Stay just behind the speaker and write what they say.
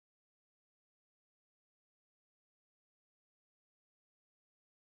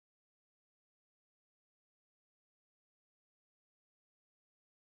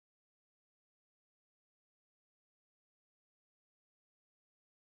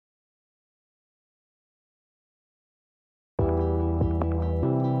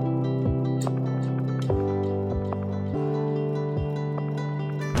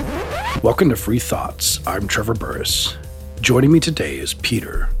Welcome to Free Thoughts. I'm Trevor Burrus. Joining me today is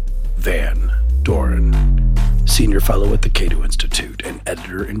Peter Van Doren, Senior Fellow at the Cato Institute and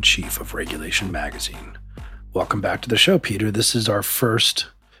Editor-in-Chief of Regulation Magazine. Welcome back to the show, Peter. This is our first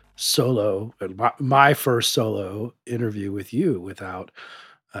solo, my first solo interview with you without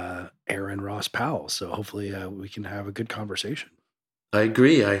Aaron Ross Powell. So hopefully we can have a good conversation. I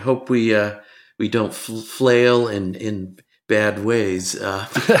agree. I hope we don't flail in bad ways.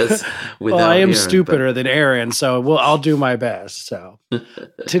 Because well, I am Aaron, stupider than Aaron, so I'll do my best. So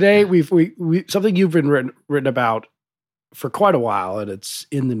today we something you've been written about for quite a while, and it's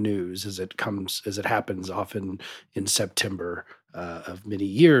in the news as it happens often in September of many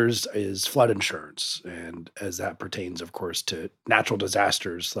years, is flood insurance, and as that pertains, of course, to natural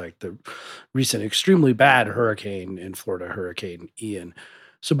disasters like the recent extremely bad hurricane in Florida, Hurricane Ian.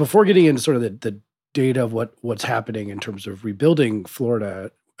 So before getting into sort of the data of what's happening in terms of rebuilding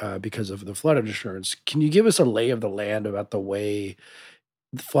Florida because of the flood insurance, can you give us a lay of the land about the way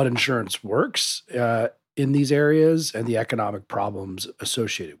flood insurance works in these areas and the economic problems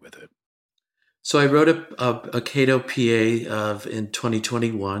associated with it? So I wrote a Cato PA in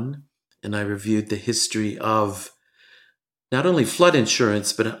 2021, and I reviewed the history of not only flood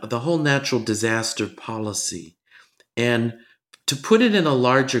insurance, but the whole natural disaster policy. And to put it in a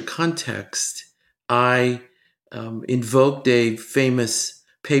larger context, I invoked a famous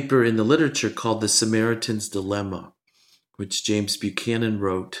paper in the literature called The Samaritan's Dilemma, which James Buchanan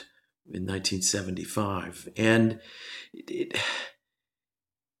wrote in 1975. And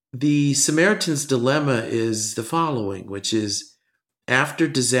the Samaritan's Dilemma is the following, which is after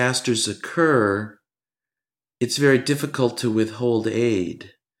disasters occur, it's very difficult to withhold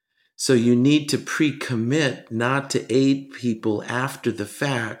aid. So you need to pre-commit not to aid people after the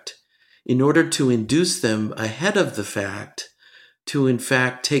fact in order to induce them ahead of the fact to, in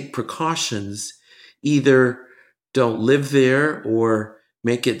fact, take precautions, either don't live there or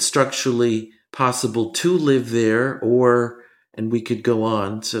make it structurally possible to live there, and we could go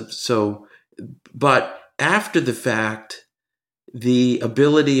on. But after the fact, the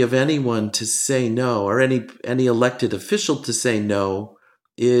ability of anyone to say no, or any elected official to say no,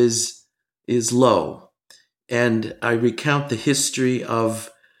 is low. And I recount the history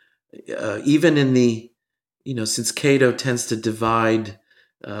of even in the, since Cato tends to divide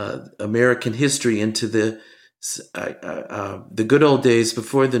American history into the good old days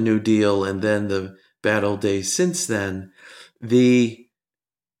before the New Deal and then the bad old days since then, the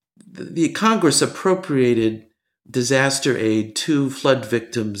Congress appropriated disaster aid to flood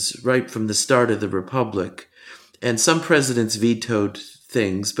victims right from the start of the Republic. And some presidents vetoed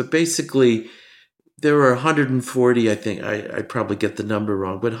things, but basically there were 140, I think, I probably get the number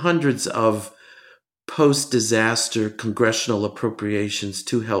wrong, but hundreds of post-disaster congressional appropriations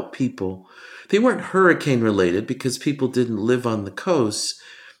to help people. They weren't hurricane related because people didn't live on the coast.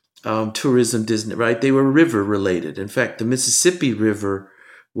 Tourism didn't, right? They were river related. In fact, the Mississippi River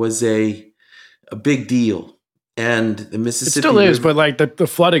was a big deal. And the Mississippi It still is, River, but like the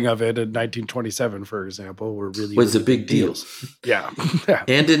flooding of it in 1927, for example, was a big deal. Yeah.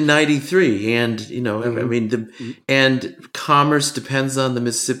 And in 93, and and commerce depends on the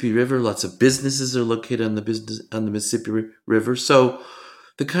Mississippi River. Lots of businesses are located on the Mississippi River. So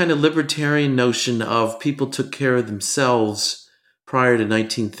the kind of libertarian notion of people took care of themselves prior to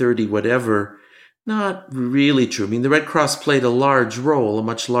 1930, whatever, not really true. I mean, the Red Cross played a large role, a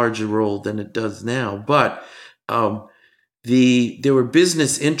much larger role than it does now, but there were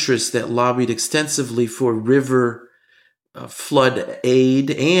business interests that lobbied extensively for river flood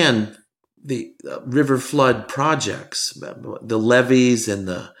aid and the river flood projects. The levees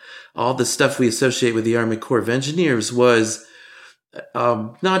and all the stuff we associate with the Army Corps of Engineers was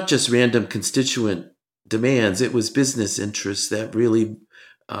not just random constituent demands. It was business interests that really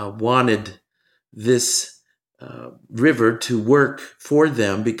wanted this river to work for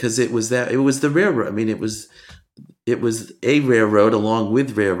them because it was the railroad. I mean, it was a railroad along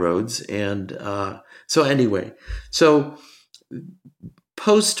with railroads. And so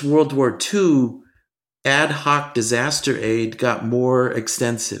post-World War II, ad hoc disaster aid got more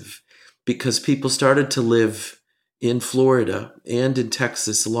extensive because people started to live in Florida and in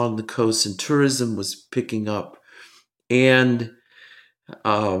Texas along the coast, and tourism was picking up. And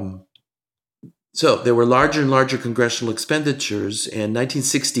so there were larger and larger congressional expenditures, and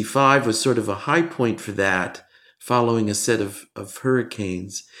 1965 was sort of a high point for that, following a set of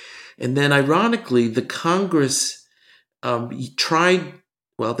hurricanes. And then ironically, the Congress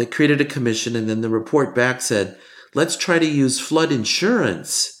they created a commission, and then the report back said, let's try to use flood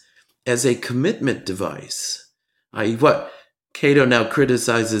insurance as a commitment device. Cato now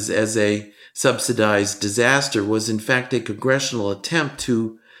criticizes as a subsidized disaster was in fact a congressional attempt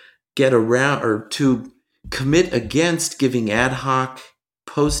to get around or to commit against giving ad hoc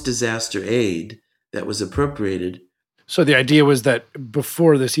post-disaster aid that was appropriated. So the idea was that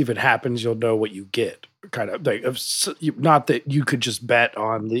before this even happens, you'll know what you get, kind of like not that you could just bet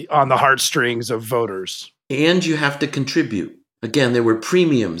on the heartstrings of voters. And you have to contribute. Again, there were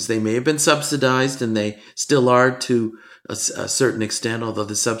premiums. They may have been subsidized, and they still are to a certain extent, although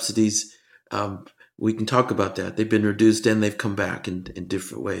the subsidies, we can talk about that. They've been reduced and they've come back in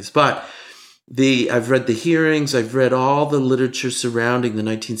different ways. But I've read the hearings. I've read all the literature surrounding the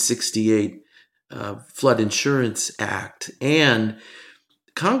 1968 Flood Insurance Act. And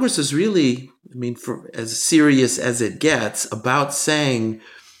Congress is really, for as serious as it gets, about saying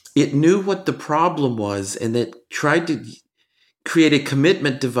it knew what the problem was and it tried to create a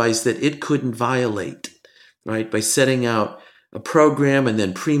commitment device that it couldn't violate, right? By setting out a program and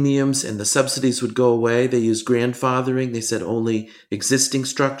then premiums and the subsidies would go away. They used grandfathering. They said only existing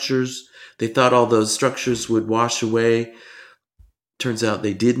structures. They thought all those structures would wash away. Turns out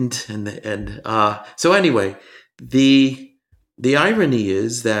they didn't. So anyway, the irony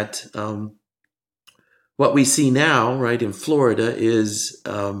is that what we see now, right, in Florida is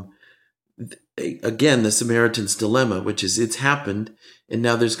again, the Samaritan's Dilemma, which is it's happened, and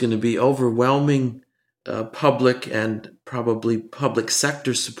now there's going to be overwhelming public and probably public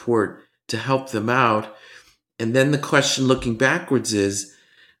sector support to help them out. And then the question looking backwards is,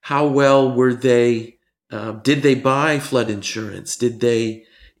 how well were they, did they buy flood insurance? Did they,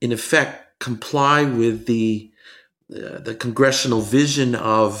 in effect, comply with the congressional vision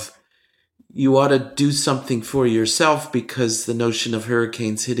of you ought to do something for yourself because the notion of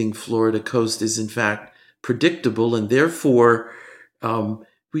hurricanes hitting Florida coast is in fact predictable, and therefore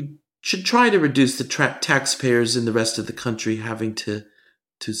we should try to reduce the taxpayers in the rest of the country having to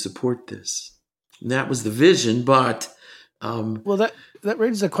support this. And that was the vision, but well, that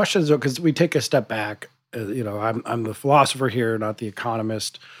raises the question, though, because we take a step back. I'm the philosopher here, not the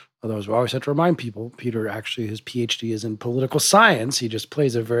economist. Although we always have to remind people, Peter actually, his PhD is in political science. He just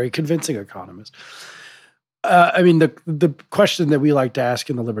plays a very convincing economist. The question that we like to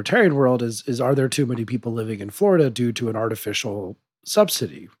ask in the libertarian world is are there too many people living in Florida due to an artificial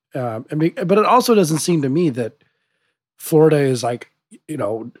subsidy? But it also doesn't seem to me that Florida is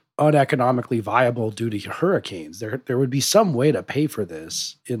uneconomically viable due to hurricanes. There would be some way to pay for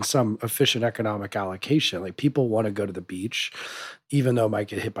this in some efficient economic allocation. Like, people want to go to the beach, even though it might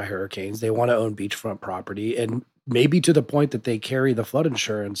get hit by hurricanes. They want to own beachfront property, and maybe to the point that they carry the flood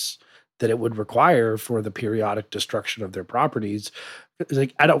insurance that it would require for the periodic destruction of their properties.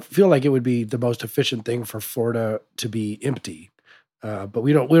 I don't feel like it would be the most efficient thing for Florida to be empty. But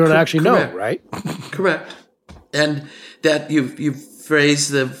we don't actually know, right? Correct. And that you've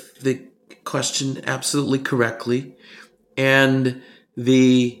phrased the question absolutely correctly. And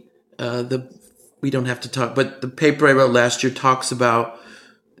we don't have to talk, but the paper I wrote last year talks about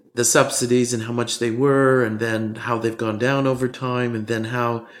the subsidies and how much they were, and then how they've gone down over time, and then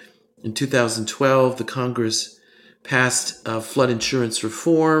how in 2012 the Congress passed flood insurance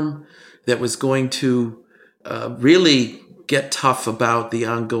reform that was going to really get tough about the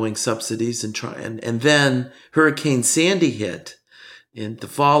ongoing subsidies and then Hurricane Sandy hit in the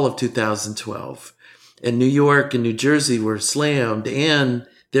fall of 2012, and New York and New Jersey were slammed, and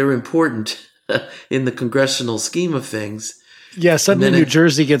they're important in the congressional scheme of things. Yeah, suddenly New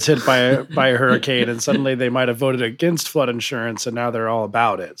Jersey gets hit by a hurricane, and suddenly they might have voted against flood insurance, and now they're all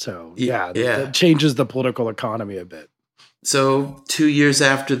about it. So that changes the political economy a bit. So 2 years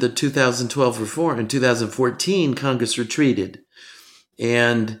after the 2012 reform, in 2014, Congress retreated.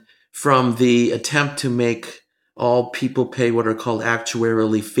 And from the attempt to make all people pay what are called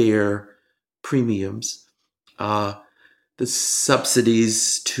actuarially fair premiums, the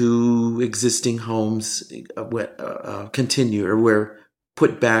subsidies to existing homes continue or were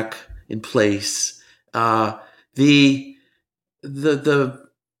put back in place.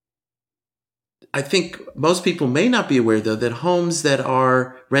 I think most people may not be aware, though, that homes that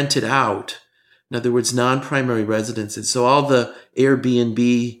are rented out, in other words, non-primary residences, so all the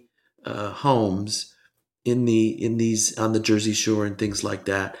Airbnb homes in these on the Jersey Shore and things like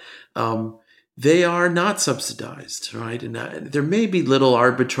that, they are not subsidized, right? And there may be little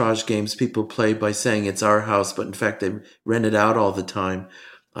arbitrage games people play by saying it's our house, but in fact they rent it out all the time.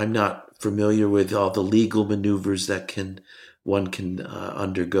 I'm not familiar with all the legal maneuvers that one can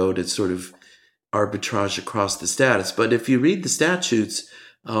undergo to sort of arbitrage across the status. But if you read the statutes,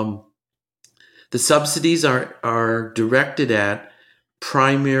 the subsidies are directed at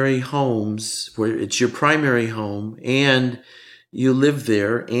primary homes where it's your primary home, and you live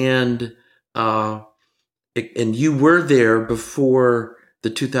there, and you were there before the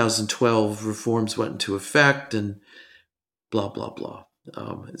 2012 reforms went into effect, and blah blah blah.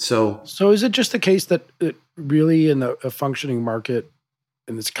 So is it just the case that it really in a functioning market,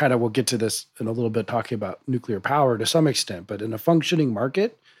 and it's kind of, we'll get to this in a little bit talking about nuclear power to some extent, but in a functioning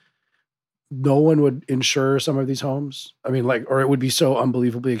market, no one would insure some of these homes? I mean, like, or it would be so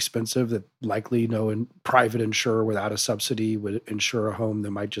unbelievably expensive that likely no private insurer without a subsidy would insure a home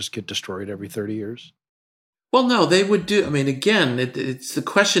that might just get destroyed every 30 years. well, no, they would do. I mean, again, it's the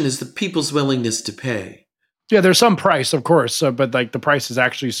question is the people's willingness to pay. Yeah, there's some price, of course, but like the price is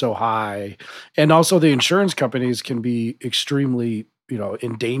actually so high, and also the insurance companies can be extremely,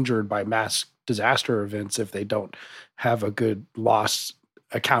 endangered by mass disaster events if they don't have a good loss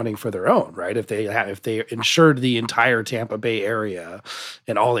accounting for their own, right? If they insured the entire Tampa Bay area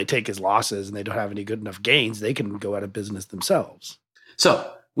and all they take is losses and they don't have any good enough gains, they can go out of business themselves. So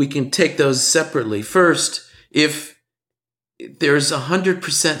we can take those separately. First, if there's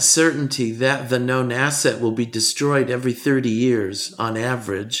 100% certainty that the known asset will be destroyed every 30 years on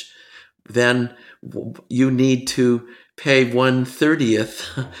average, then you need to pay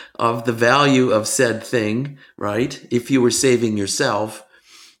 1/30th of the value of said thing, right? If you were saving yourself.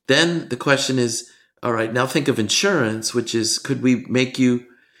 Then the question is, all right, now think of insurance, which is, could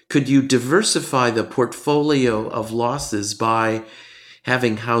you diversify the portfolio of losses by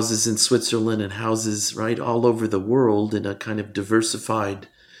having houses in Switzerland and houses, right, all over the world in a kind of diversified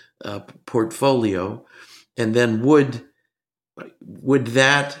portfolio? And then would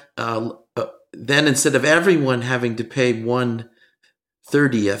that, then instead of everyone having to pay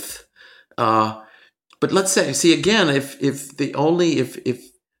 1/30th, but let's say, see again, if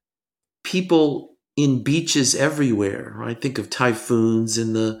people in beaches everywhere, right? Think of typhoons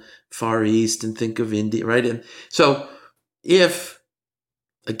in the Far East and think of India, right? And so if,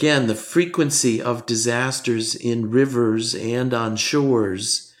 again, the frequency of disasters in rivers and on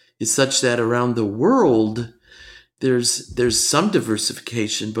shores is such that around the world there's some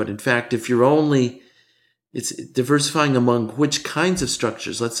diversification, but in fact, if it's diversifying among which kinds of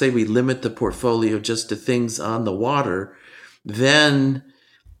structures. Let's say we limit the portfolio just to things on the water, then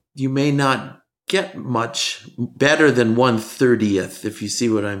you may not get much better than 1/30th, if you see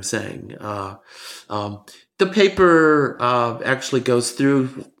what I'm saying. The paper actually goes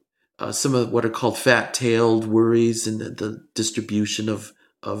through some of what are called fat-tailed worries and the distribution of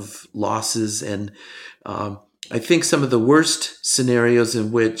losses. And I think some of the worst scenarios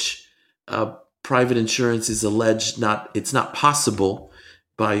in which private insurance is alleged it's not possible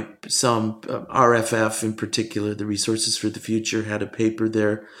by some, RFF in particular, the Resources for the Future, had a paper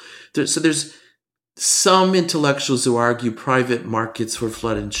there. So there's some intellectuals who argue private markets for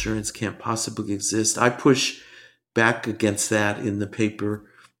flood insurance can't possibly exist. I push back against that in the paper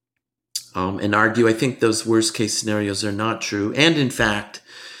and argue I think those worst case scenarios are not true. And in fact,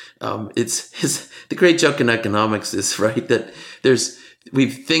 it's the great joke in economics is, right, that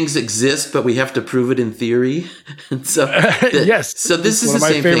things exist, but we have to prove it in theory. And so, yes. So this is one the of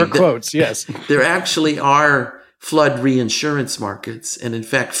my same favorite thing. Quotes. Yes, there actually are flood reinsurance markets, and in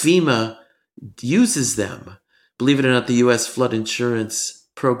fact, FEMA uses them. Believe it or not, the U.S. flood insurance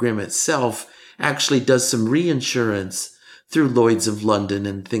program itself actually does some reinsurance through Lloyd's of London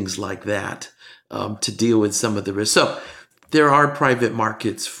and things like that to deal with some of the risk. So there are private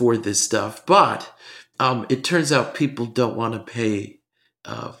markets for this stuff, but it turns out people don't want to pay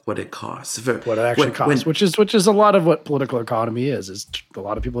what it costs. What it actually costs, which is a lot of what political economy is a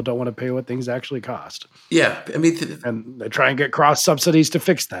lot of people don't want to pay what things actually cost. Yeah. I mean, and they try and get cross subsidies to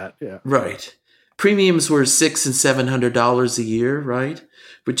fix that. Yeah. Right. Premiums were $600 and $700 a year, right?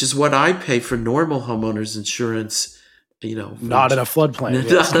 Which is what I pay for normal homeowners insurance, Not in a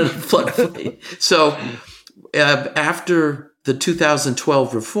floodplain. Not in a floodplain. So after the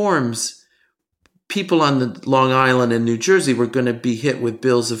 2012 reforms, people on the Long Island and New Jersey were going to be hit with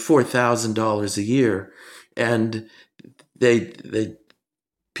bills of $4,000 a year, and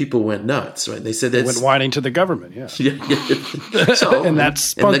people went nuts, right? They said they went whining to the government, yeah. So, and that's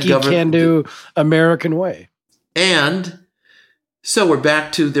spunky can-do American way. And so we're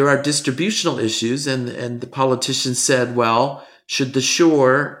back to there are distributional issues, and the politicians said, well, should the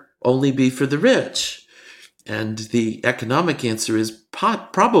shore only be for the rich? And the economic answer is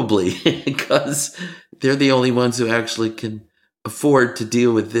probably, because they're the only ones who actually can afford to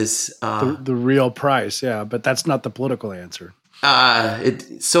deal with this. The real price, yeah, but that's not the political answer.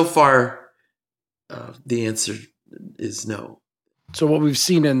 So far, the answer is no. So what we've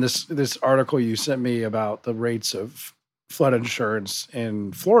seen in this article you sent me about the rates of flood insurance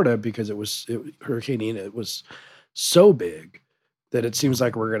in Florida, because Hurricane Ian, it was so big, that it seems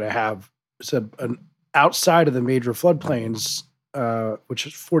like we're going to have outside of the major floodplains, which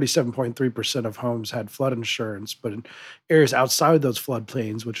is 47.3% of homes had flood insurance, but in areas outside those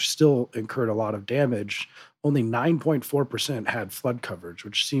floodplains, which still incurred a lot of damage, only 9.4% had flood coverage,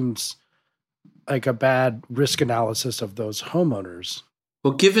 which seems like a bad risk analysis of those homeowners.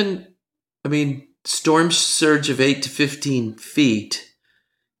 Well, storm surge of 8 to 15 feet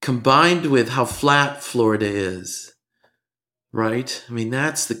combined with how flat Florida is, right?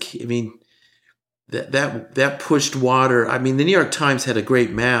 That's the key. That pushed water. The New York Times had a great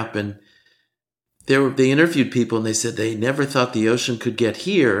map, and they interviewed people, and they said they never thought the ocean could get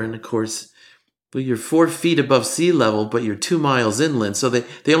here. And of course, well, you're 4 feet above sea level, but you're 2 miles inland. So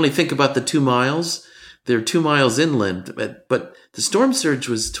they only think about the 2 miles. They're 2 miles inland, but the storm surge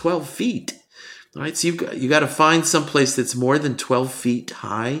was 12 feet. Right, so you got to find someplace that's more than 12 feet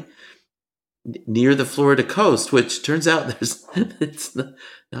high near the Florida coast, which turns out it's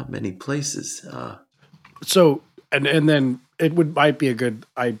not many places. So then it might be a good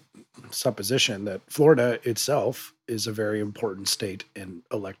supposition that Florida itself is a very important state in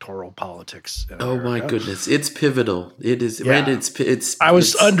electoral politics. Oh my goodness, it's pivotal. It is. Yeah. Right? I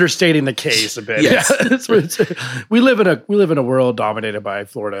was understating the case a bit. Yes. we live in a world dominated by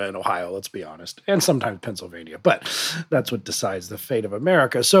Florida and Ohio. Let's be honest, and sometimes Pennsylvania. But that's what decides the fate of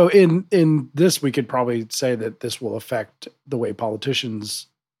America. So in this, we could probably say that this will affect the way politicians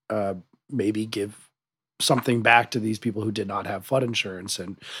maybe give something back to these people who did not have flood insurance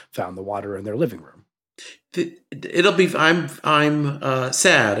and found the water in their living room. It'll be. I'm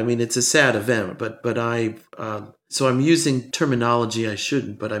sad. It's a sad event, but so I'm using terminology I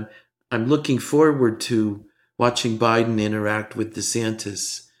shouldn't. But I'm looking forward to watching Biden interact with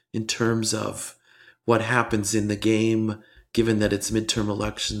DeSantis in terms of what happens in the game, given that it's midterm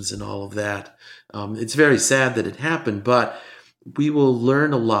elections and all of that. It's very sad that it happened, but we will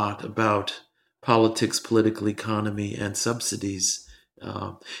learn a lot about politics, political economy, and subsidies.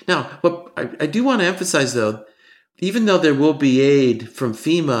 Now, what I do want to emphasize, though, even though there will be aid from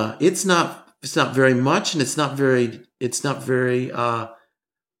FEMA, it's not very much, and it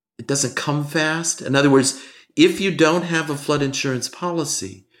doesn't come fast. In other words, if you don't have a flood insurance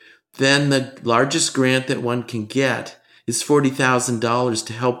policy, then the largest grant that one can get is $40,000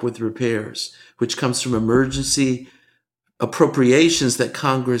 to help with repairs, which comes from emergency appropriations that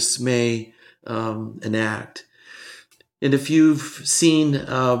Congress may enact. And if you've seen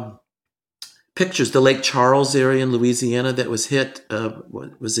pictures, the Lake Charles area in Louisiana that was hit,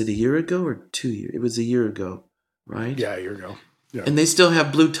 was it a year ago or 2 years? It was a year ago, right? Yeah, a year ago. Yeah. And they still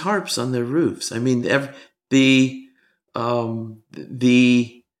have blue tarps on their roofs. The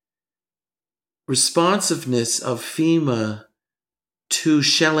responsiveness of FEMA to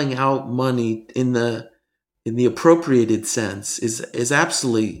shelling out money in the appropriated sense is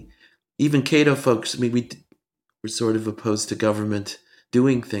absolutely. Even Cato folks, we're sort of opposed to government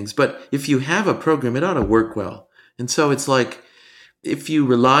doing things. But if you have a program, it ought to work well. And so it's like, if you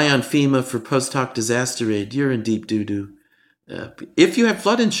rely on FEMA for post hoc disaster aid, you're in deep doo-doo. If you have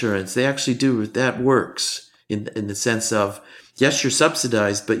flood insurance, they actually do. That works in the sense of, yes, you're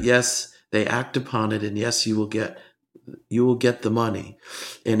subsidized, but yes, they act upon it. And yes, you will get the money,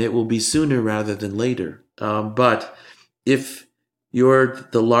 and it will be sooner rather than later. But if you're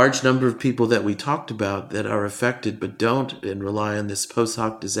the large number of people that we talked about that are affected but don't and rely on this post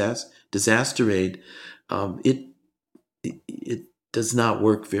hoc disaster aid, it does not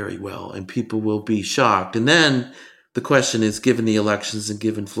work very well, and people will be shocked. And then the question is, given the elections and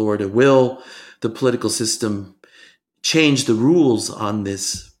given Florida, will the political system change the rules on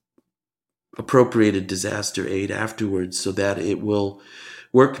this appropriated disaster aid afterwards so that it will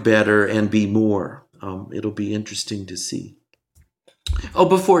work better and be more? It'll be interesting to see. Oh,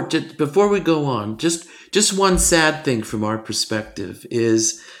 before we go on, just one sad thing from our perspective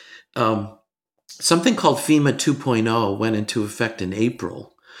is something called FEMA 2.0 went into effect in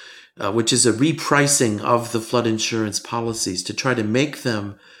April, which is a repricing of the flood insurance policies to try to make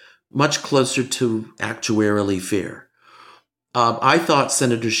them much closer to actuarially fair. I thought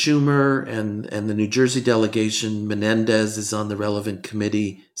Senator Schumer and the New Jersey delegation, Menendez is on the relevant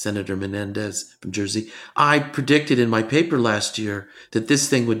committee, Senator Menendez from Jersey. I predicted in my paper last year that this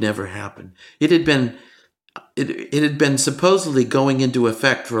thing would never happen. It had been supposedly going into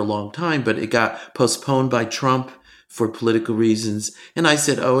effect for a long time, but it got postponed by Trump for political reasons. And I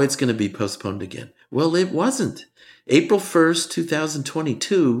said, it's going to be postponed again. Well, it wasn't. April 1st,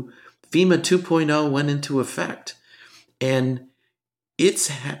 2022, FEMA 2.0 went into effect. And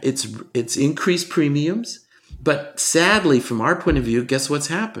it's increased premiums, but sadly, from our point of view, guess what's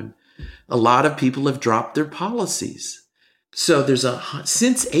happened? A lot of people have dropped their policies. So there's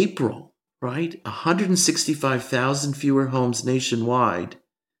since April, right? 165,000 fewer homes nationwide.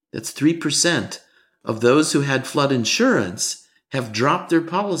 That's 3% of those who had flood insurance have dropped their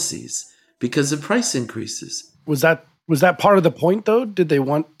policies because of price increases. Was that part of the point, though? Did they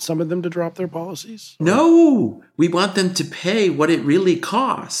want some of them to drop their policies? Or? No, we want them to pay what it really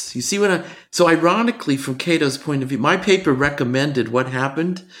costs. You see so ironically, from Cato's point of view, my paper recommended what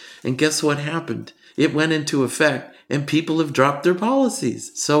happened, and guess what happened? It went into effect, and people have dropped their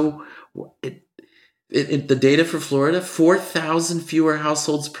policies. So the data for Florida, 4,000 fewer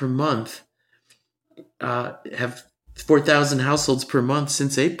households per month have 4,000 households per month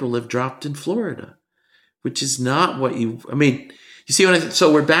since April have dropped in Florida, which is not what you see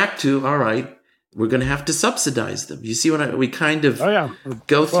so we're back to, all right, we're going to have to subsidize them. You see we kind of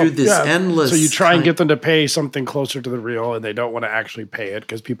go through this endless. So you try and get them to pay something closer to the real, and they don't want to actually pay it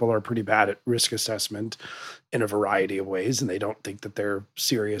because people are pretty bad at risk assessment in a variety of ways, and they don't think that they're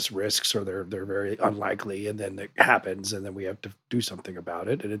serious risks, or they're very unlikely, and then it happens, and then we have to do something about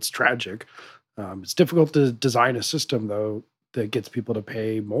it, and it's tragic. It's difficult to design a system, though, that gets people to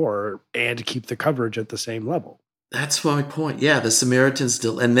pay more and keep the coverage at the same level. That's my point. Yeah, the Samaritans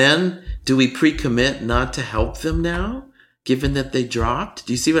and then do we pre-commit not to help them now, given that they dropped?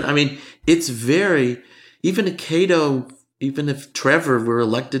 Do you see what I mean? It's even if Cato, even if Trevor were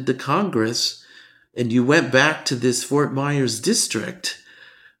elected to Congress and you went back to this Fort Myers district,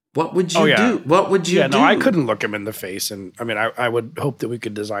 what would you do? What would you do? No, I couldn't look him in the face. And I mean, I would hope that we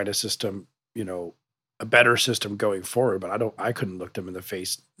could design a system, a better system going forward, but I couldn't look them in the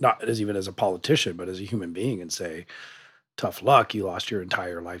face, not even as a politician, but as a human being, and say, tough luck, you lost your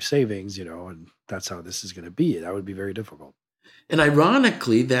entire life savings, and that's how this is going to be. That would be very difficult. And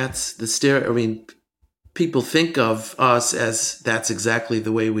ironically, that's people think of us as that's exactly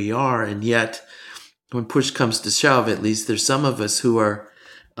the way we are. And yet when push comes to shove, at least there's some of us who are,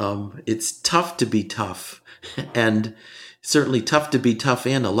 it's tough to be tough, and certainly tough to be tough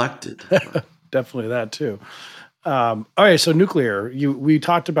and elected. Definitely that too. All right, so nuclear. We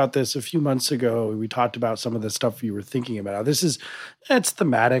talked about this a few months ago. We talked about some of the stuff you were thinking about. It's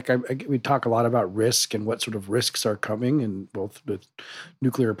thematic. We talk a lot about risk and what sort of risks are coming, and both with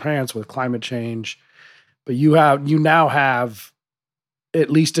nuclear plants, with climate change. But you now have at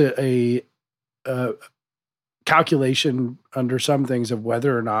least a calculation under some things of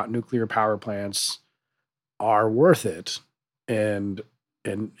whether or not nuclear power plants are worth it, and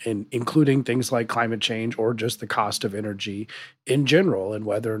including things like climate change or just the cost of energy in general, and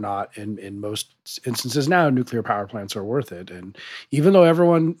whether or not in most instances now nuclear power plants are worth it. And even though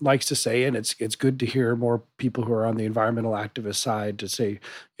everyone likes to say, and it's good to hear more people who are on the environmental activist side to say,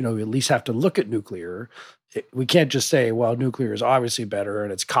 we at least have to look at nuclear. We can't just say, well, nuclear is obviously better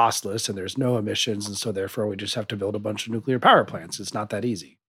and it's costless and there's no emissions, and so therefore we just have to build a bunch of nuclear power plants. It's not that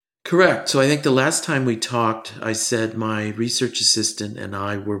easy. Correct. So I think the last time we talked, I said my research assistant and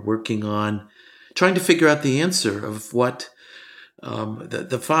I were working on trying to figure out the answer of what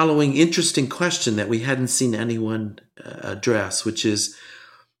the following interesting question that we hadn't seen anyone address, which is,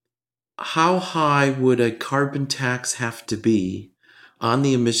 how high would a carbon tax have to be on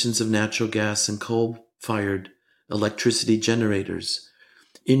the emissions of natural gas and coal-fired electricity generators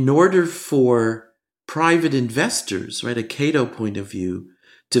in order for private investors, right, a Cato point of view,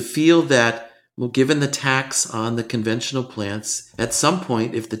 to feel that, well, given the tax on the conventional plants, at some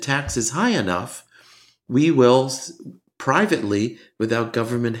point, if the tax is high enough, we will privately, without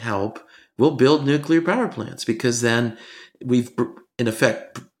government help, we'll build nuclear power plants, because then we've, in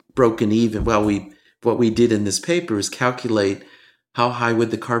effect, broken even. Well, what we did in this paper is calculate how high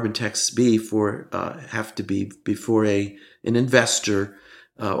would the carbon tax be have to be before an investor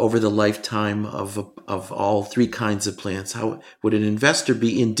over the lifetime of all three kinds of plants. How would an investor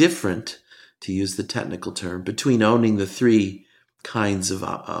be indifferent, to use the technical term, between owning the three kinds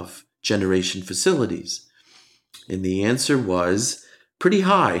of generation facilities? And the answer was pretty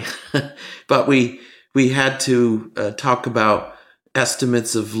high. But we had to talk about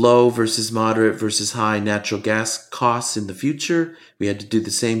estimates of low versus moderate versus high natural gas costs in the future. We had to do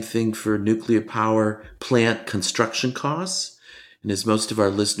the same thing for nuclear power plant construction costs. And as most of our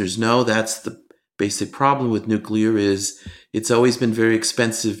listeners know, that's the basic problem with nuclear, is it's always been very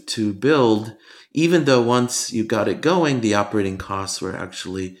expensive to build, even though once you got it going, the operating costs were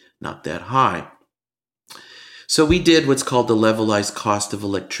actually not that high. So we did what's called the levelized cost of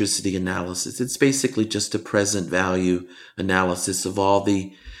electricity analysis. It's basically just a present value analysis of all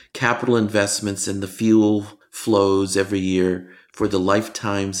the capital investments and the fuel flows every year for the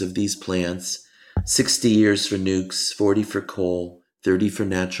lifetimes of these plants. 60 years for nukes, 40 for coal, 30 for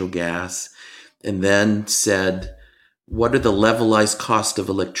natural gas, and then said, what are the levelized cost of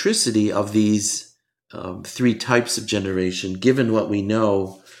electricity of these three types of generation, given what we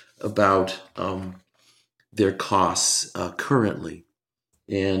know about their costs currently.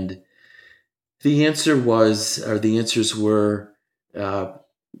 And the answers were,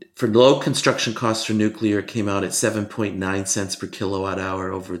 for low construction costs for nuclear, it came out at 7.9 cents per kilowatt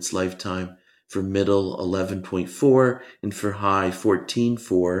hour over its lifetime. For middle, 11.4, and for high,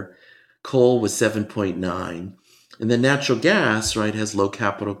 14.4. Coal was 7.9. And then natural gas, right, has low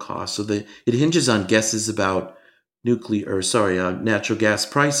capital costs. So it hinges on guesses about natural gas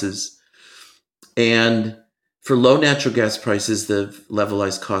prices. And for low natural gas prices, the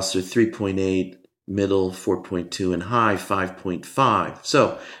levelized costs are 3.8, middle 4.2, and high 5.5.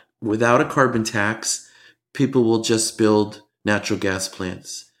 So without a carbon tax, people will just build natural gas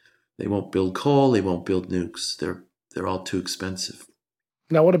plants. They won't build coal. They won't build nukes. They're all too expensive.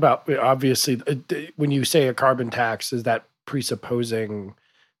 Now, what about, obviously, when you say a carbon tax, is that presupposing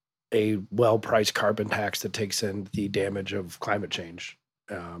a well-priced carbon tax that takes in the damage of climate change?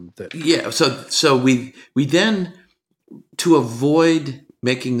 So we then, to avoid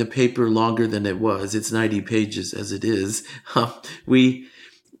making the paper longer than it was, it's 90 pages as it is, we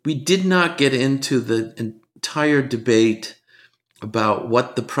did not get into the entire debate about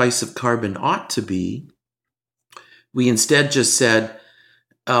what the price of carbon ought to be. We instead just said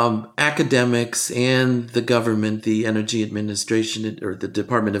academics and the government, the Energy Administration or the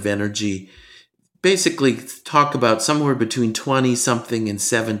Department of Energy, basically talk about somewhere between 20-something and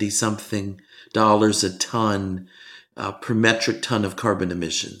 $70-something a ton per metric ton of carbon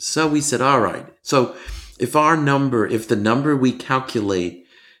emissions. So we said, all right, so if the number we calculate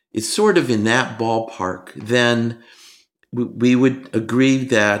is sort of in that ballpark, then we would agree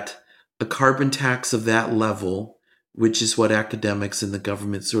that a carbon tax of that level, which is what academics and the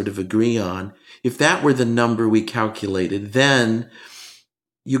government sort of agree on, if that were the number we calculated, then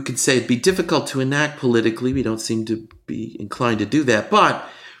you could say it'd be difficult to enact politically. We don't seem to be inclined to do that. But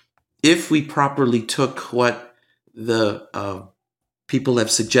if we properly took what the people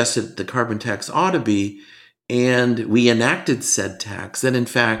have suggested the carbon tax ought to be, and we enacted said tax, then in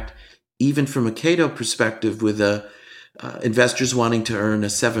fact, even from a Cato perspective, with investors wanting to earn a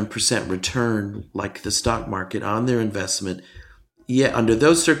 7% return, like the stock market, on their investment, under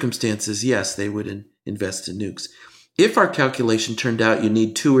those circumstances, yes, they would invest in nukes. If our calculation turned out you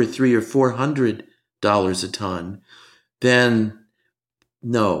need $200 or $300 or $400 a ton, then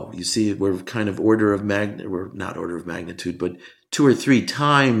no. You see, we're kind of we're not order of magnitude, but 2 or 3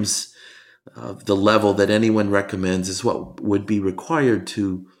 times the level that anyone recommends is what would be required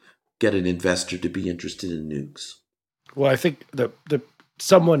to get an investor to be interested in nukes. Well, I think that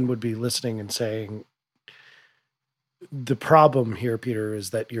someone would be listening and saying, the problem here, Peter,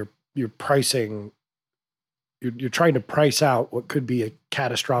 is that you're pricing. You're trying to price out what could be a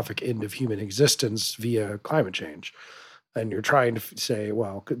catastrophic end of human existence via climate change, and you're trying to say,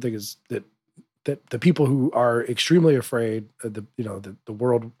 well, the thing is that the people who are extremely afraid, the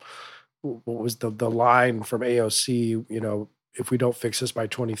world. What was the line from AOC? If we don't fix this by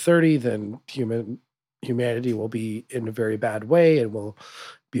 2030, then humanity will be in a very bad way, and we'll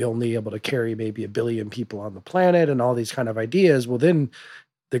be only able to carry maybe 1 billion people on the planet, and all these kind of ideas. Well, then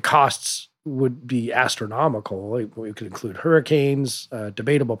the costs would be astronomical. We could include hurricanes,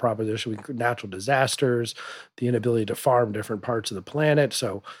 debatable proposition, we include natural disasters, the inability to farm different parts of the planet.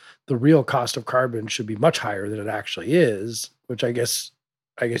 So the real cost of carbon should be much higher than it actually is, which I guess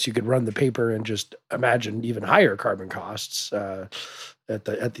you could run the paper and just imagine even higher carbon costs at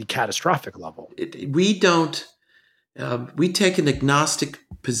the catastrophic level. We take an agnostic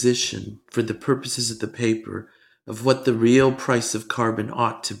position for the purposes of the paper of what the real price of carbon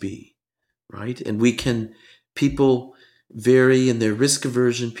ought to be, right? And people vary in their risk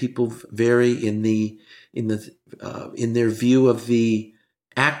aversion. People vary in their view of the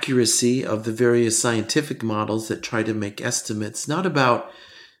accuracy of the various scientific models that try to make estimates, not about,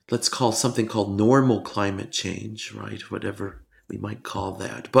 let's call something called normal climate change, right? Whatever we might call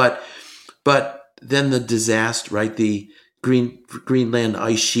that. But then the disaster, right? The Greenland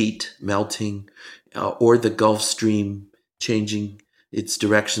ice sheet melting, or the Gulf Stream changing its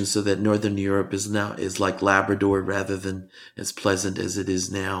direction so that Northern Europe is like Labrador rather than as pleasant as it is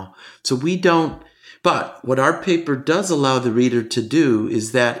now. So but what our paper does allow the reader to do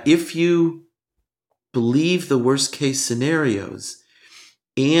is that if you believe the worst case scenarios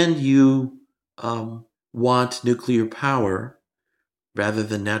and you want nuclear power rather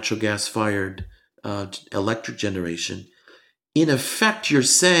than natural gas fired electric generation, in effect, you're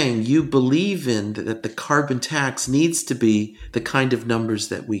saying you believe in that the carbon tax needs to be the kind of numbers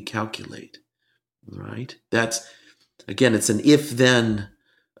that we calculate, right? again, it's an if-then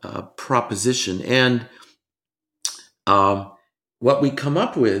proposition. And what we come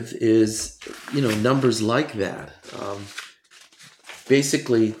up with is, numbers like that.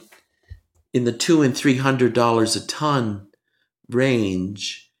 Basically, in the $200 and $300 a ton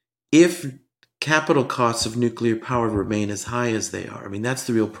range, if capital costs of nuclear power remain as high as they are. I mean, that's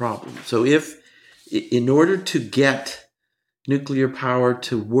the real problem. So in order to get nuclear power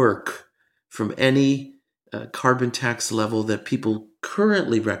to work from any carbon tax level that people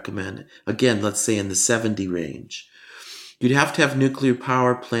currently recommend, again, let's say in the 70 range, you'd have to have nuclear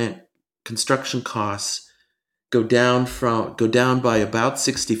power plant construction costs go down by about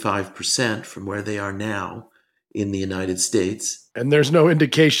 65% from where they are now in the United States. And there's no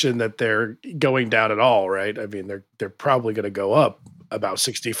indication that they're going down at all, right? I mean, they're probably going to go up about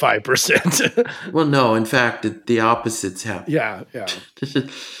 65%. Well, no, in fact, the opposite's happening. Yeah.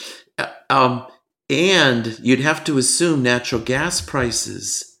 And you'd have to assume natural gas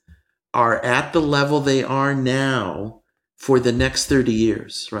prices are at the level they are now for the next 30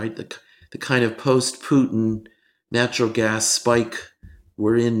 years, right? The kind of post-Putin natural gas spike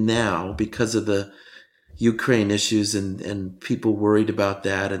we're in now because of the Ukraine issues and people worried about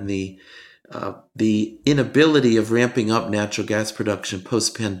that, and the inability of ramping up natural gas production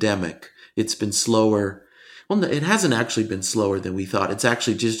post-pandemic. It's been slower. Well, it hasn't actually been slower than we thought. It's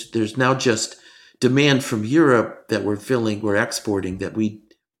actually there's now just demand from Europe that we're exporting that we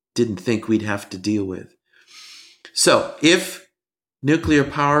didn't think we'd have to deal with. So if nuclear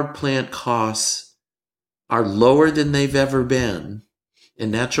power plant costs are lower than they've ever been, and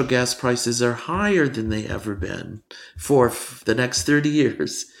natural gas prices are higher than they ever been for the next 30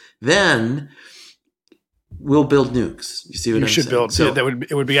 years, then we'll build nukes. You see what I'm saying? You should build. So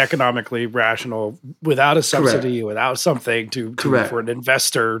it would be economically rational without a subsidy, without something for an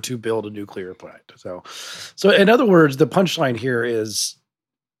investor to build a nuclear plant. So in other words, the punchline here is,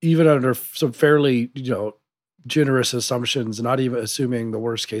 even under some fairly, generous assumptions, not even assuming the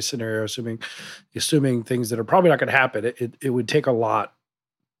worst case scenario, assuming things that are probably not going to happen, it would take a lot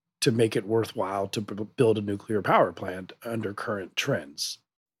to make it worthwhile to build a nuclear power plant under current trends.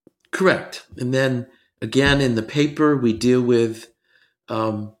 Correct. And then again, in the paper, we deal with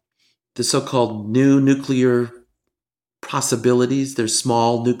the so-called new nuclear possibilities. There's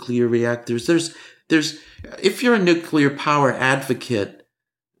small nuclear reactors. There's if you're a nuclear power advocate,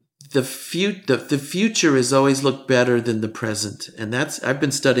 the future has always looked better than the present. And I've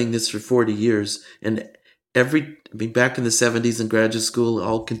been studying this for 40 years, and back in the 70s in graduate school,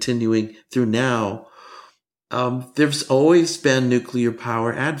 all continuing through now, there's always been nuclear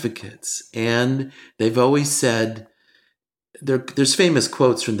power advocates. And they've always said, there's famous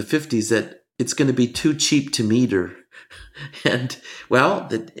quotes from the 50s that it's going to be too cheap to meter. And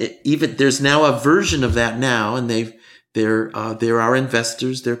there's now a version of that now, and there are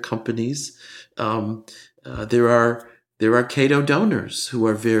investors, there are companies, there are Cato donors who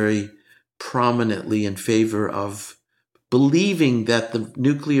are very prominently in favor of believing that the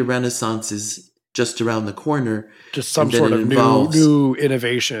nuclear renaissance is just around the corner. Just some sort of new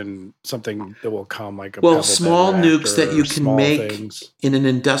innovation, something that will come, like small nukes that you can make in an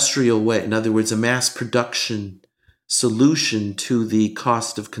industrial way. In other words, a mass production solution to the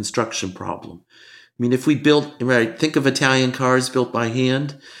cost of construction problem. I mean, if we think of Italian cars built by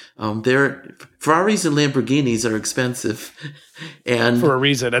hand. Ferraris and Lamborghinis are expensive, and for a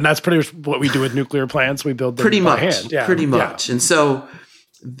reason. And that's pretty much what we do with nuclear plants. We build them by hand. Yeah, pretty much. And so,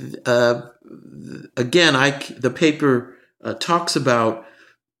 again, the paper talks about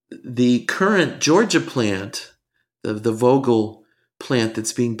the current Georgia plant, the Vogtle plant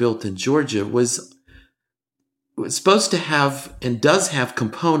that's being built in Georgia, was supposed to have and does have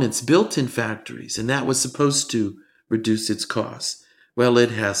components built in factories, and that was supposed to reduce its costs. Well,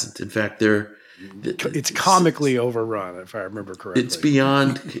 it hasn't. In fact, it's comically overrun, if I remember correctly. It's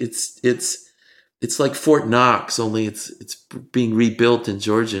beyond. It's like Fort Knox, only it's being rebuilt in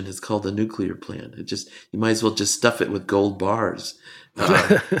Georgia, and it's called a nuclear plant. You might as well just stuff it with gold bars.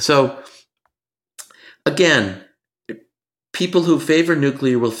 So, again, people who favor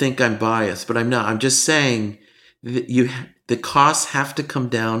nuclear will think I'm biased, but I'm not. I'm just saying that the costs have to come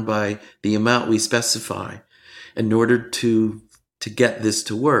down by the amount we specify in order to get this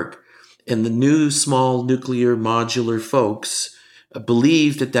to work. And the new small nuclear modular folks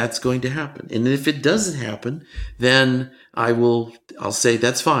believe that that's going to happen. And if it doesn't happen, then I'll say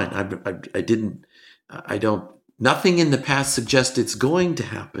that's fine. Nothing in the past suggests it's going to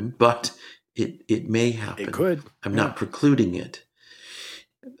happen, but it may happen. It could. I'm not precluding it.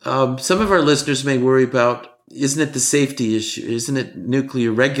 Some of our listeners may worry about, isn't it the safety issue? Isn't it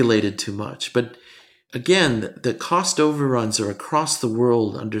nuclear regulated too much? But again, the cost overruns are across the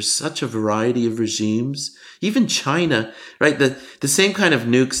world under such a variety of regimes. Even China, right? The same kind of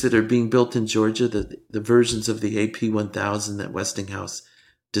nukes that are being built in Georgia, the versions of the AP-1000 that Westinghouse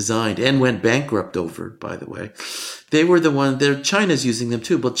designed and went bankrupt over, by the way. They were the one, China's using them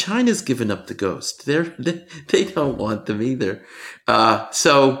too. Well, China's given up the ghost. They don't want them either.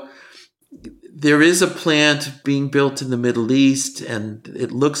 So there is a plant being built in the Middle East, and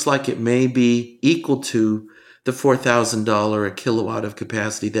it looks like it may be equal to the $4,000 a kilowatt of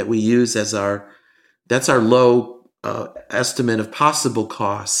capacity that we use that's our low estimate of possible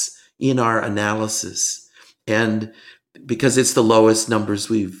costs in our analysis. And because it's the lowest numbers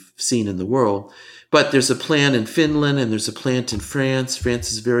we've seen in the world. But there's a plant in Finland and there's a plant in France.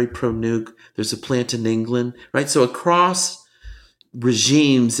 France is very pro-nuke. There's a plant in England, right? So across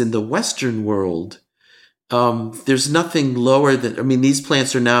regimes in the Western world, there's nothing lower than, these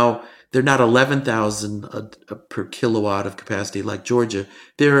plants are now, they're not 11,000 per kilowatt of capacity like Georgia.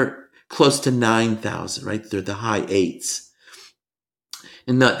 They're close to 9,000, right? They're the high eights.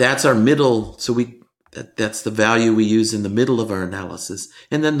 And that's our middle. So that's the value we use in the middle of our analysis.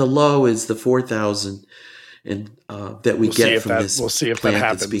 And then the low is the 4,000 and that we'll get from this. We'll see if that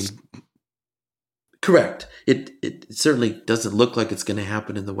happens. Correct. It certainly doesn't look like it's going to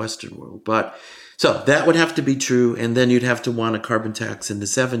happen in the Western world. But so that would have to be true. And then you'd have to want a carbon tax in the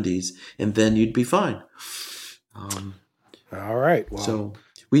 70s, and then you'd be fine. All right. Well, so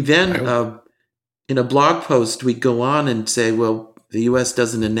we then, in a blog post, we go on and say, well, the U.S.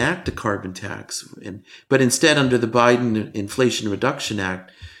 doesn't enact a carbon tax, but instead under the Biden Inflation Reduction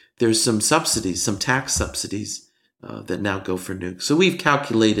Act, there's some subsidies, some tax subsidies that now go for nukes. So we've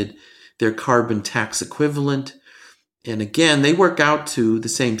calculated their carbon tax equivalent. And again, they work out to the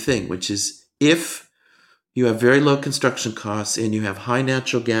same thing, which is if you have very low construction costs and you have high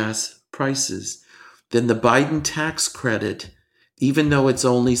natural gas prices, then the Biden tax credit, even though it's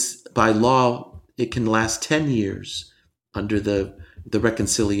only by law, it can last 10 years under the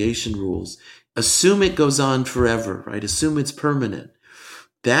reconciliation rules. Assume it goes on forever, right? Assume it's permanent.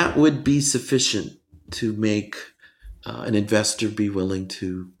 That would be sufficient to make an investor be willing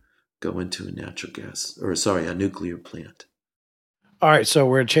to go into a a nuclear plant. All right, so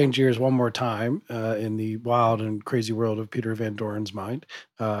we're going to change gears one more time in the wild and crazy world of Peter Van Doren's mind.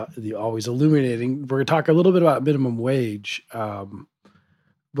 The always illuminating. We're going to talk a little bit about minimum wage.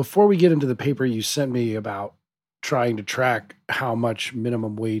 Before we get into the paper you sent me about trying to track how much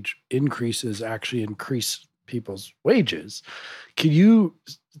minimum wage increases actually increase people's wages, can you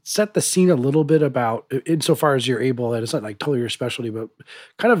set the scene a little bit about, insofar as you're able, and it's not like totally your specialty, but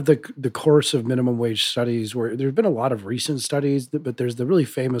kind of the course of minimum wage studies, where there's been a lot of recent studies, but there's the really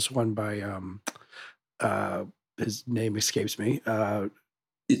famous one by, his name escapes me,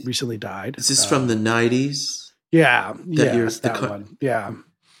 recently died. Is this from the 90s? Yeah. That one. Yeah.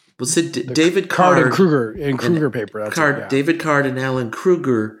 Well, David Card and Kruger paper. That's David Card and Alan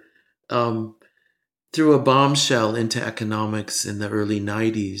Kruger threw a bombshell into economics in the early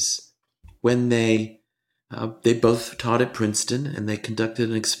 90s when they both taught at Princeton, and they conducted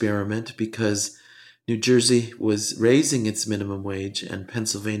an experiment because New Jersey was raising its minimum wage and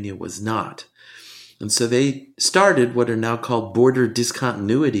Pennsylvania was not. And so they started what are now called border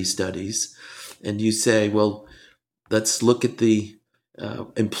discontinuity studies. And you say, well, let's look at the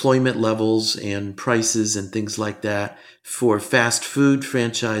employment levels and prices and things like that for fast food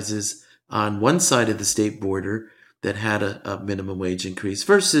franchises on one side of the state border that had a minimum wage increase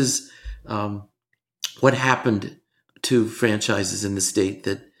versus what happened to franchises in the state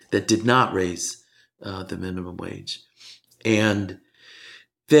that did not raise the minimum wage. And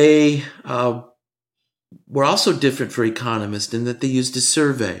they were also different for economists in that they used a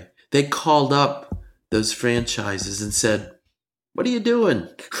survey. They called up those franchises and said, what are you doing?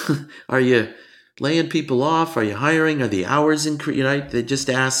 Are you laying people off? Are you hiring? Are the hours increasing? Right? They just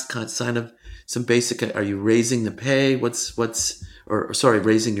asked kind of some basic, are you raising the pay?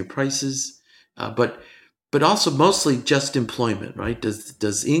 Raising your prices? But also mostly just employment, right?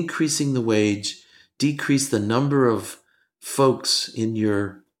 Does increasing the wage decrease the number of folks in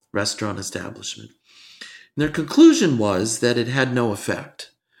your restaurant establishment? And their conclusion was that it had no effect.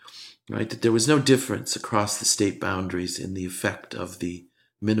 Right, that there was no difference across the state boundaries in the effect of the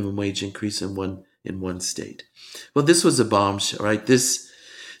minimum wage increase in one state. Well, this was a bombshell, right? There's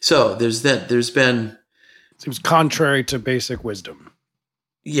been seems contrary to basic wisdom.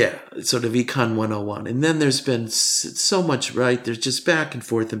 Yeah, sort of Econ 101. And then there's been so much, right? There's just back and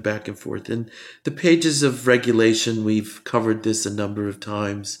forth and back and forth. And the pages of regulation, we've covered this a number of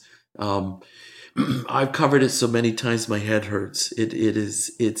times. I've covered it so many times my head hurts.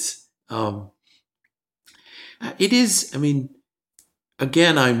 It is. I mean,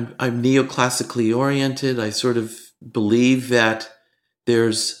 again, I'm neoclassically oriented. I sort of believe that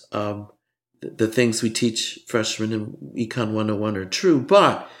there's the things we teach freshmen in Econ 101 are true,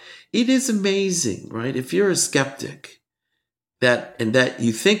 but it is amazing, right? If you're a skeptic that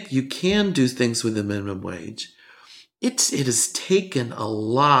you think you can do things with the minimum wage, it has taken a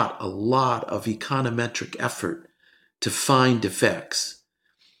lot of econometric effort to find effects.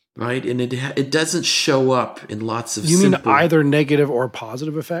 Right, and it doesn't show up in lots of. You mean either negative or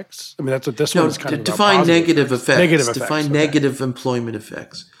positive effects? I mean, that's what this one is kind of about. Define negative effects. Negative effects. Define negative employment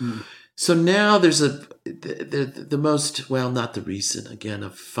effects. Mm. So now there's the most, well, not the recent, again,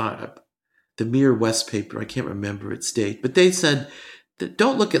 the Mir West paper. I can't remember its date, but they said that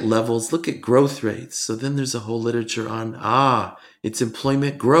don't look at levels, look at growth rates. So then there's a whole literature on it's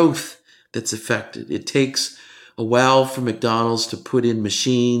employment growth that's affected. It takes a while for McDonald's to put in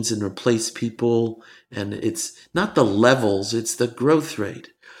machines and replace people. And it's not the levels, it's the growth rate.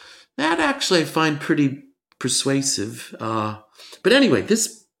 That actually I find pretty persuasive. But anyway,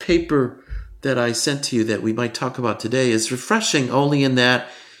 this paper that I sent to you that we might talk about today is refreshing only in that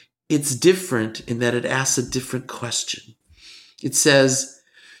it's different in that it asks a different question. It says,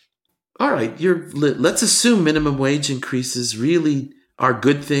 all right, let's assume minimum wage increases really are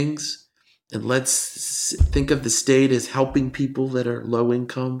good things. And let's think of the state as helping people that are low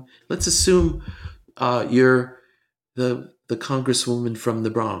income. Let's assume you're the congresswoman from the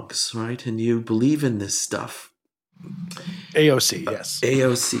Bronx, right? And you believe in this stuff. AOC, yes.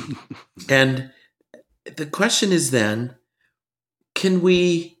 AOC. And the question is then, can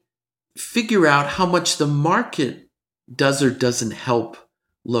we figure out how much the does or doesn't help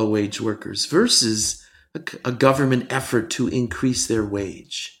low-wage workers versus a government effort to increase their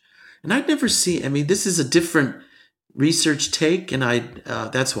wage? And I'd never seen, I mean, this is a different research take, and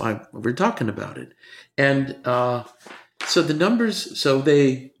that's why we're talking about it. And so the numbers, let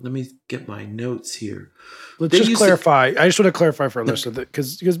me get my notes here. Let's just clarify. I just want to clarify for a listener that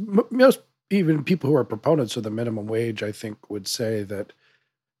because most, even people who are proponents of the minimum wage, I think would say that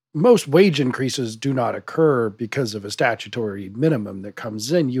most wage increases do not occur because of a statutory minimum that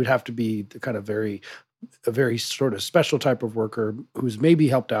comes in. You'd have to be the kind of a very sort of special type of worker who's maybe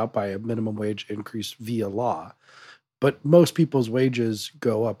helped out by a minimum wage increase via law. But most people's wages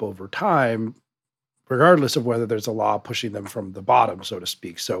go up over time, regardless of whether there's a law pushing them from the bottom, so to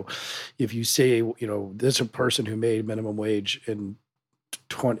speak. So if you say, this is a person who made minimum wage in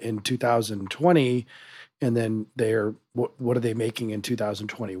 2020, and then what are they making in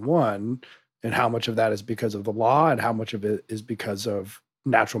 2021? And how much of that is because of the law and how much of it is because of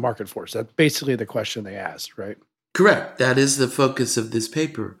natural market force? That's basically the question they asked, right? Correct. That is the focus of this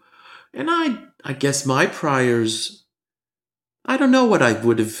paper. And I guess my priors, I don't know what I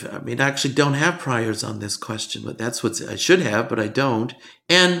would have. I mean, I actually don't have priors on this question, but that's what I should have, but I don't.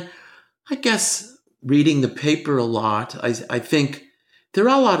 And I guess reading the paper a lot, I think there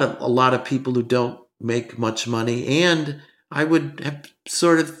are a lot of people who don't make much money. And I would have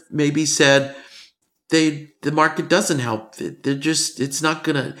sort of maybe said, the market doesn't help. It's not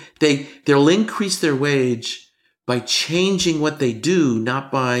gonna, they'll increase their wage by changing what they do,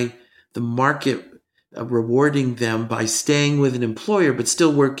 not by the market rewarding them by staying with an employer, but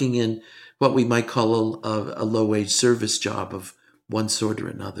still working in what we might call a low wage service job of one sort or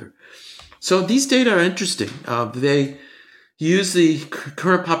another. So these data are interesting. They use the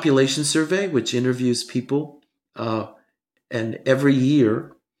current population survey, which interviews people and every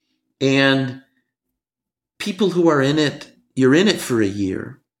year, and people who are in it, you're in it for a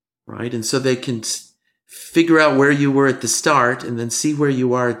year, right? And so they can figure out where you were at the start and then see where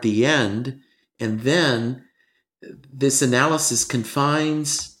you are at the end. And then this analysis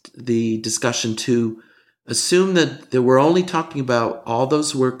confines the discussion to assume that we're only talking about all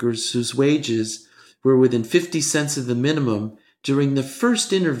those workers whose wages were within 50 cents of the minimum during the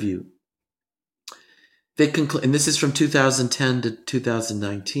first interview. And this is from 2010 to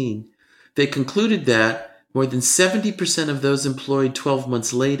 2019. They concluded that more than 70% of those employed 12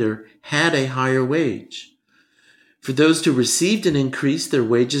 months later had a higher wage. For those who received an increase, their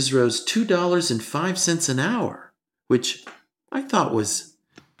wages rose $2.05 an hour, which I thought was...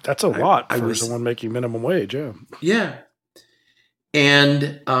 That's a lot for someone making minimum wage, yeah. Yeah.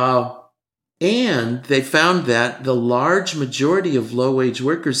 And they found that the large majority of low-wage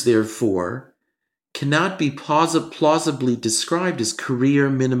workers, therefore, cannot be plausibly described as career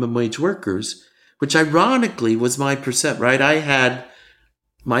minimum wage workers, which ironically was my perception, right? I had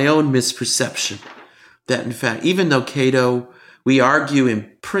my own misperception that, in fact, even though Cato, we argue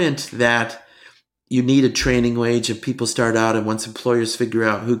in print that you need a training wage, and people start out, and once employers figure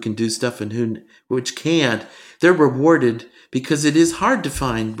out who can do stuff and which can't, they're rewarded because it is hard to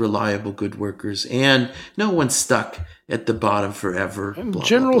find reliable, good workers, and no one's stuck at the bottom forever. And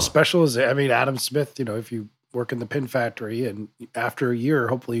general specialization. I mean, Adam Smith, if you work in the pin factory and after a year,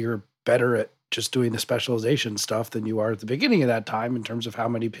 hopefully you're better at just doing the specialization stuff than you are at the beginning of that time in terms of how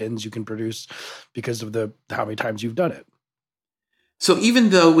many pins you can produce because of how many times you've done it. So even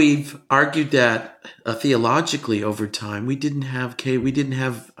though we've argued that theologically over time, I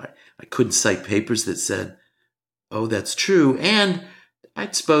couldn't cite papers that said, oh, that's true. And I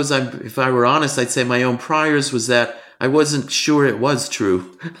suppose if I were honest, I'd say my own priors was that I wasn't sure it was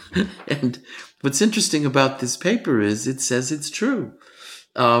true. And what's interesting about this paper is it says it's true.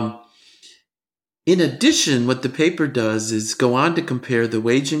 In addition, what the paper does is go on to compare the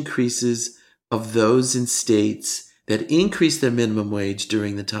wage increases of those in states that increased their minimum wage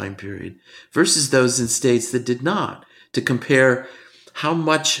during the time period versus those in states that did not, to compare how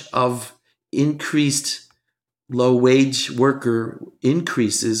much of increased low-wage worker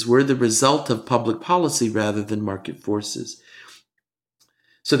increases were the result of public policy rather than market forces.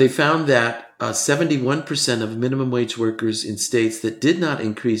 So they found that 71% of minimum wage workers in states that did not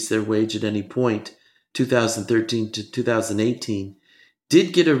increase their wage at any point, 2013 to 2018,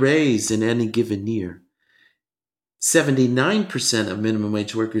 did get a raise in any given year. 79% of minimum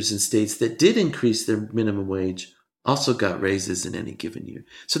wage workers in states that did increase their minimum wage also got raises in any given year.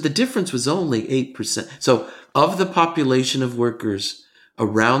 So the difference was only 8%. So of the population of workers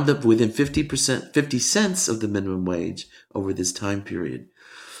within 50 cents of the minimum wage over this time period,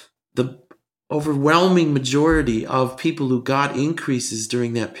 the overwhelming majority of people who got increases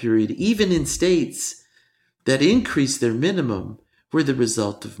during that period, even in states that increased their minimum, were the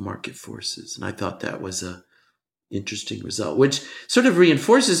result of market forces. And I thought that was a interesting result, which sort of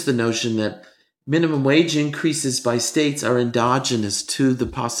reinforces the notion that minimum wage increases by states are endogenous to the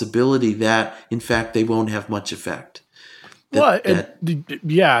possibility that, in fact, they won't have much effect.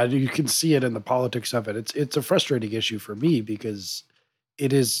 Yeah, you can see it in the politics of it. It's a frustrating issue for me because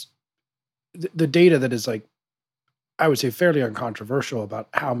it is the data that is, like, I would say fairly uncontroversial about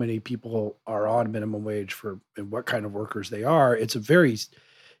how many people are on minimum wage and what kind of workers they are.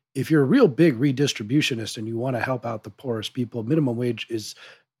 If you're a real big redistributionist and you want to help out the poorest people, minimum wage is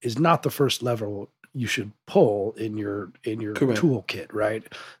not the first level you should pull in your toolkit, right?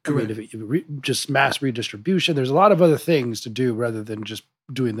 Correct. I mean, if just mass redistribution, there's a lot of other things to do rather than just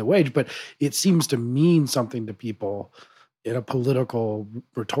doing the wage, but it seems to mean something to people in a political,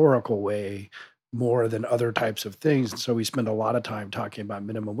 rhetorical way more than other types of things. And so we spend a lot of time talking about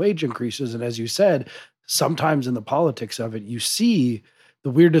minimum wage increases. And as you said, sometimes in the politics of it, you see the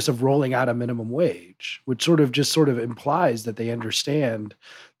weirdness of rolling out a minimum wage, which sort of implies that they understand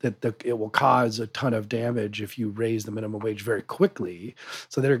that it will cause a ton of damage if you raise the minimum wage very quickly.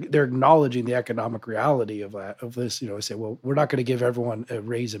 So they're acknowledging the economic reality of this. Say, well, we're not going to give everyone a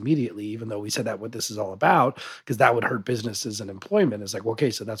raise immediately, even though we said that what this is all about, because that would hurt businesses and employment. It's like, well, okay,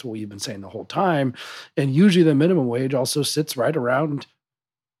 so that's what we've been saying the whole time. And usually the minimum wage also sits right around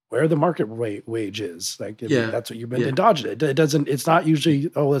where the market wage is. Like, that's what you've been endogenous. It's not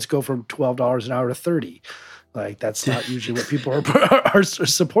usually, let's go from $12 an hour to 30. Like, that's not usually what people are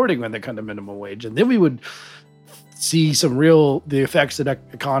supporting when they come to minimum wage. And then we would see the effects that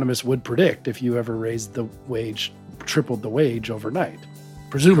economists would predict if you ever raised the wage, tripled the wage overnight,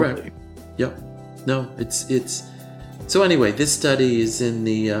 presumably. Correct. Yep. No, it's, so anyway, this study is in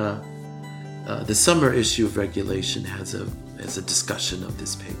the summer issue of Regulation has a discussion of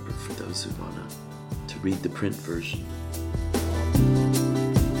this paper for those who want to read the print version.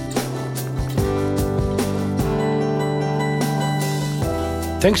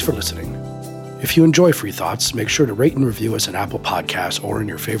 Thanks for listening. If you enjoy Free Thoughts, make sure to rate and review us in Apple Podcasts or in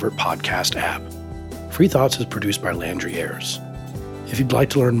your favorite podcast app. Free Thoughts is produced by Landry Ayers. If you'd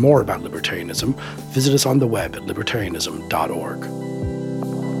like to learn more about libertarianism, visit us on the web at libertarianism.org.